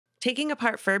Taking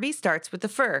apart Furby starts with the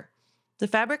fur. The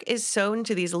fabric is sewn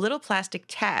to these little plastic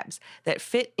tabs that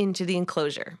fit into the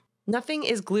enclosure. Nothing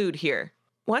is glued here.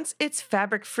 Once it's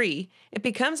fabric-free, it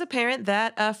becomes apparent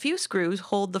that a few screws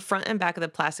hold the front and back of the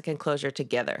plastic enclosure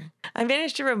together. I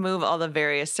managed to remove all the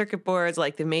various circuit boards,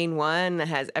 like the main one that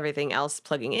has everything else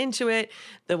plugging into it,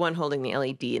 the one holding the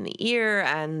LED in the ear,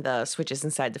 and the switches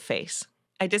inside the face.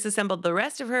 I disassembled the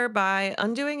rest of her by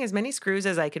undoing as many screws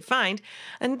as I could find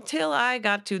until I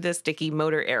got to the sticky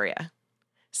motor area.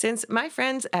 Since my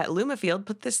friends at Lumafield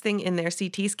put this thing in their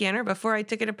CT scanner before I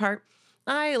took it apart,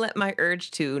 I let my urge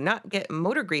to not get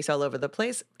motor grease all over the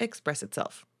place express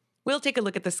itself. We'll take a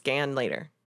look at the scan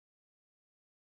later.